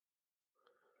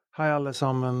Hi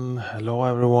allesammans, hello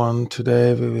everyone.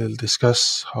 Today we will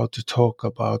discuss how to talk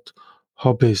about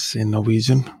hobbies in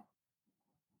Norwegian.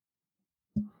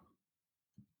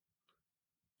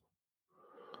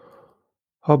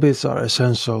 Hobbies are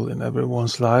essential in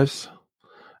everyone's lives,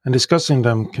 and discussing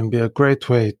them can be a great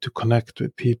way to connect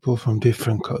with people from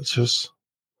different cultures.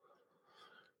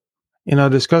 In our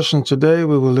discussion today,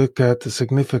 we will look at the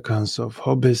significance of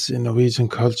hobbies in Norwegian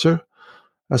culture,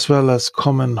 as well as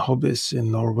common hobbies in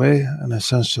Norway and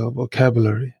essential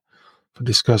vocabulary for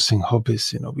discussing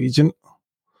hobbies in Norwegian.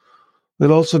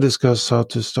 We'll also discuss how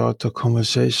to start a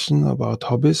conversation about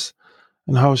hobbies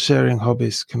and how sharing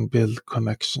hobbies can build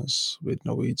connections with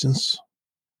Norwegians.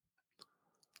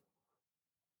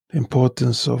 The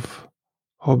importance of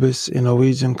hobbies in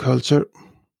Norwegian culture.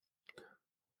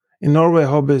 In Norway,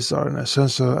 hobbies are an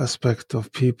essential aspect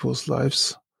of people's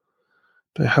lives.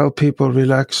 They help people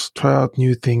relax, try out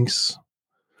new things,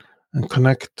 and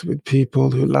connect with people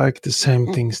who like the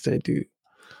same things they do.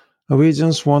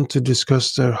 Norwegians want to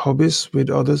discuss their hobbies with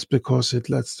others because it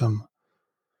lets them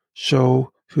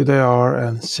show who they are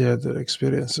and share their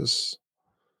experiences.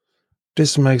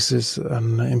 This makes this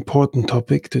an important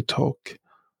topic to talk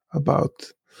about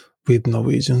with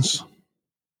Norwegians.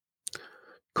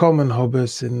 Common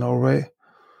hobbies in Norway.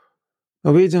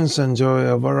 Norwegians enjoy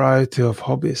a variety of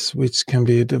hobbies, which can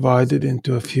be divided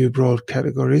into a few broad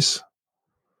categories.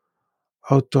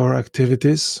 Outdoor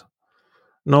activities.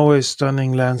 Norway's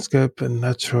stunning landscape and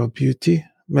natural beauty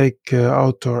make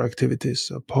outdoor activities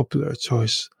a popular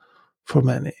choice for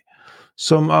many.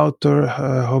 Some outdoor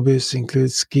hobbies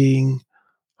include skiing,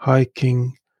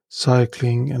 hiking,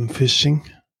 cycling, and fishing.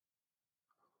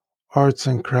 Arts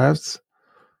and crafts.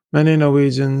 Many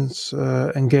Norwegians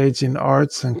engage in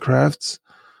arts and crafts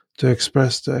to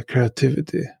express their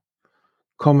creativity.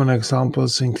 Common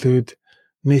examples include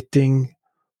knitting,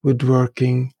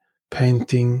 woodworking,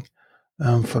 painting,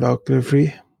 and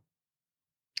photography.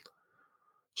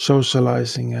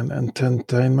 Socializing and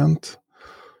entertainment.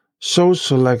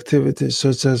 Social activities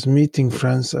such as meeting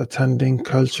friends, attending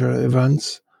cultural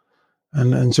events,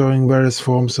 and enjoying various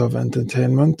forms of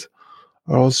entertainment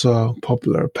are also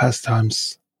popular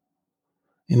pastimes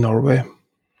in Norway.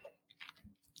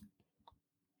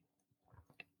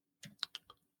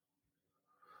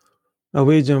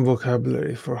 Norwegian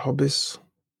vocabulary for hobbies.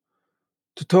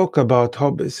 To talk about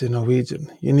hobbies in Norwegian,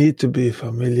 you need to be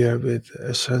familiar with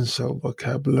essential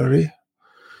vocabulary.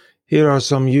 Here are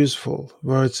some useful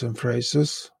words and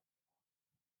phrases.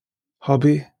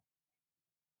 Hobby.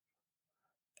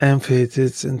 En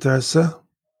fritidsinteresse.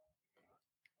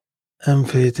 En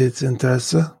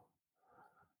fritidsinteresse.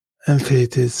 En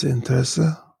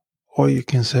fritidsinteresse. Or you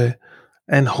can say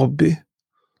en hobby.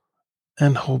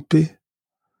 En hobby.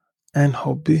 En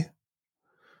hobby.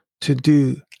 To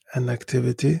do an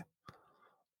activity.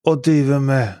 Å drive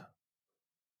med.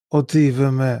 Å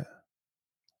drive med.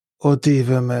 Å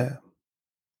drive med.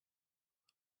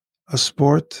 A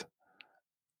sport.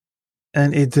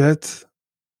 En idrett.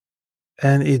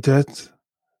 En idrett.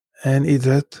 En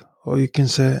idrett. Or you can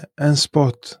say en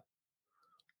sport.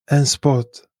 En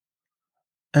sport.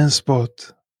 En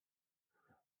sport.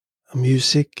 A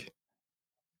music.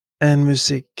 En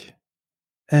musikk.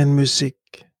 En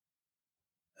musikk.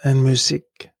 En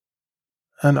musikk.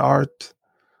 An art.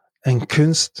 En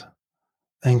kunst.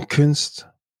 En kunst.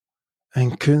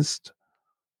 En kunst.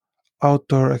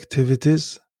 Outdoor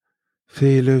activities.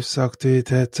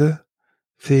 Friluftsaktiviteter.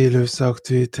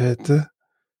 Friluftsaktiviteter.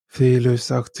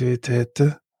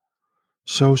 Friluftsaktiviteter.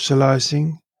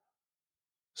 Socializing.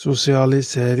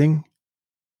 Sosialisering.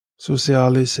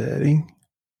 Sosialisering.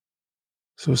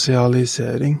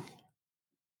 Sosialisering.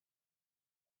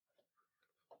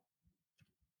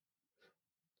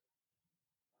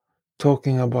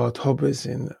 Talking about hobbies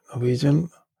in Norwegian.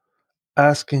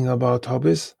 Asking about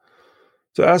hobbies.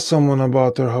 To ask someone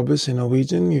about their hobbies in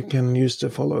Norwegian, you can use the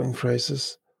following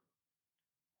phrases.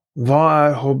 Hva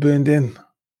er hobbyen din?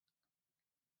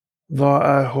 Hva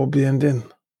er hobbyen din?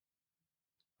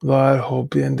 Hva er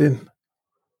hobbyen din?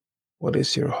 What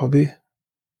is your hobby?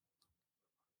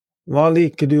 Hva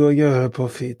liker du å gjøre på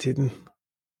fritiden?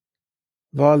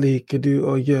 Hva liker du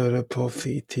å gjøre på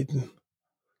fritiden?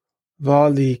 Hva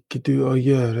liker du å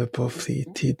gjøre på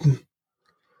fritiden?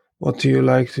 What do you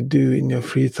like to do in your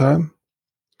free time?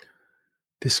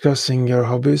 Discussing your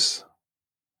hobbies.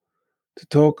 To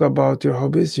talk about your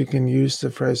hobbies, you can use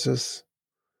the phrases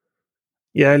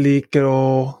Jeg liker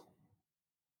å.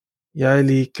 Jeg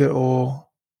liker å.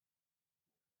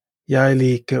 Jeg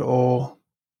liker å.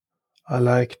 I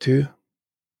like to.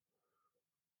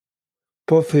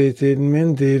 På fritiden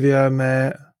min driver jeg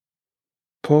med.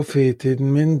 På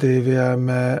fritiden min driver jeg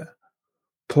med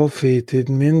På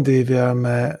fritiden min driver jeg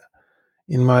med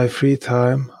in my free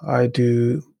time. I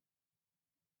do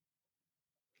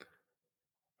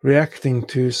reacting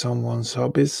to someone's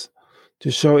hobbies.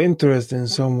 To show interest in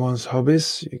someone's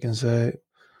hobbies, you can say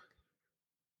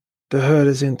det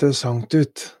høres interessant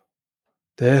ut.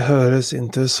 Det høres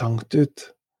interessant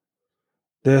ut.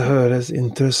 Det høres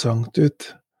interessant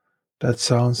ut. That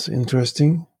sounds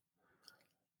interesting.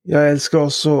 Jeg elsker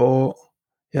også å.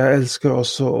 Jeg elsker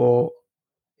også å.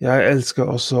 Jeg elsker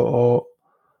også å.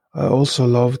 I also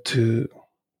love to.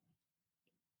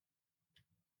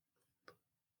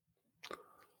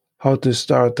 How to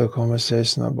start a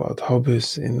conversation about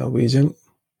hobbies in Norwegian.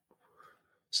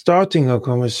 Starting a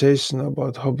conversation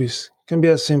about hobbies can be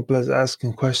as simple as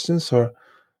asking questions or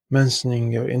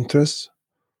mentioning your interests.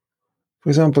 For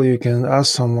example, you can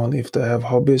ask someone if they have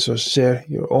hobbies or share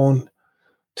your own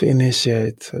to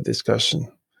initiate a discussion.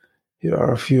 Here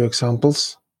are a few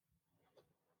examples.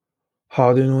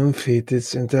 Har du noen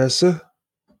fritidsinteresser?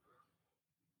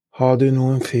 Har du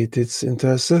noen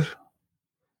fritidsinteresser?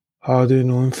 Har du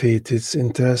noen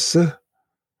fritidsinteresser?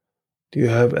 Do you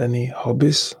have any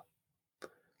hobbies?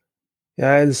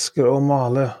 Jeg elsker å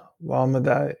male. Hva med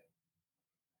deg?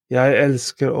 Jeg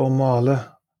elsker å male.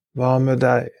 Hva med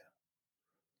deg?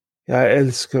 Jeg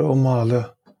elsker å male.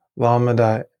 Hva med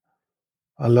deg?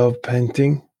 I love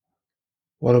painting.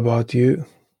 What about you?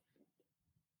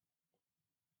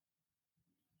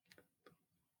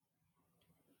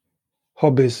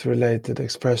 Hobbies-related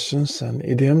expressions and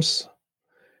idioms.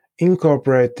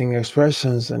 Incorporating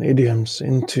expressions and idioms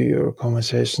into your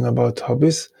conversation about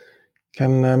hobbies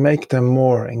can make them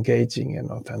more engaging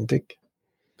and authentic.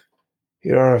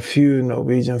 Here are a few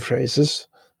Norwegian phrases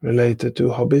related to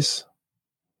hobbies.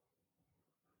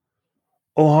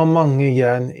 Å ha mange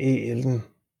jern i ilden.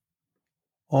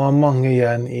 Å ha mange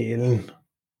jern i ilden.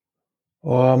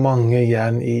 Å ha mange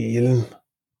jern i ilden.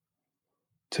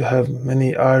 To have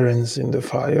many irons in the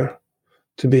fire.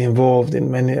 To be involved in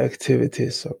many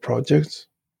activities or projects.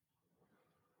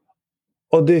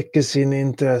 Å dyrke sine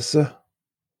interesser.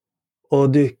 Å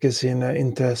dyrke sine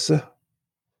interesser.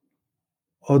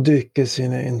 Å dyrke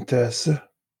sine interesser.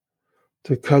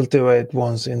 To cultivate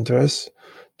one's interests.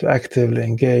 To actively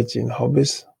engage in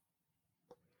hobbies.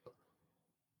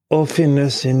 Å finne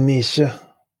sin nisje.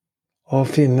 Å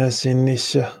finne sin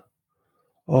nisje.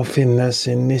 Å finne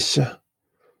sin nisje.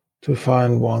 To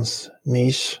find one's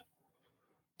niche.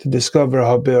 To discover a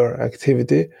hobby or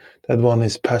activity that one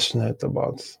is passionate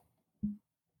about.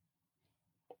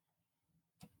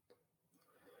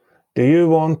 Do you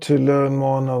want to learn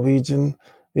more Norwegian?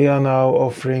 We are now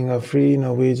offering a free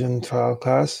Norwegian trial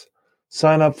class.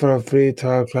 Sign up for a free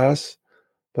trial class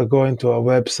by going to our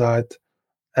website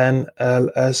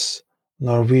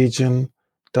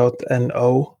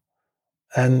nlsnorwegian.no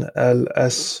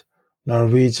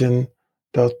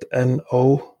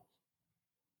nlsnorwegian.no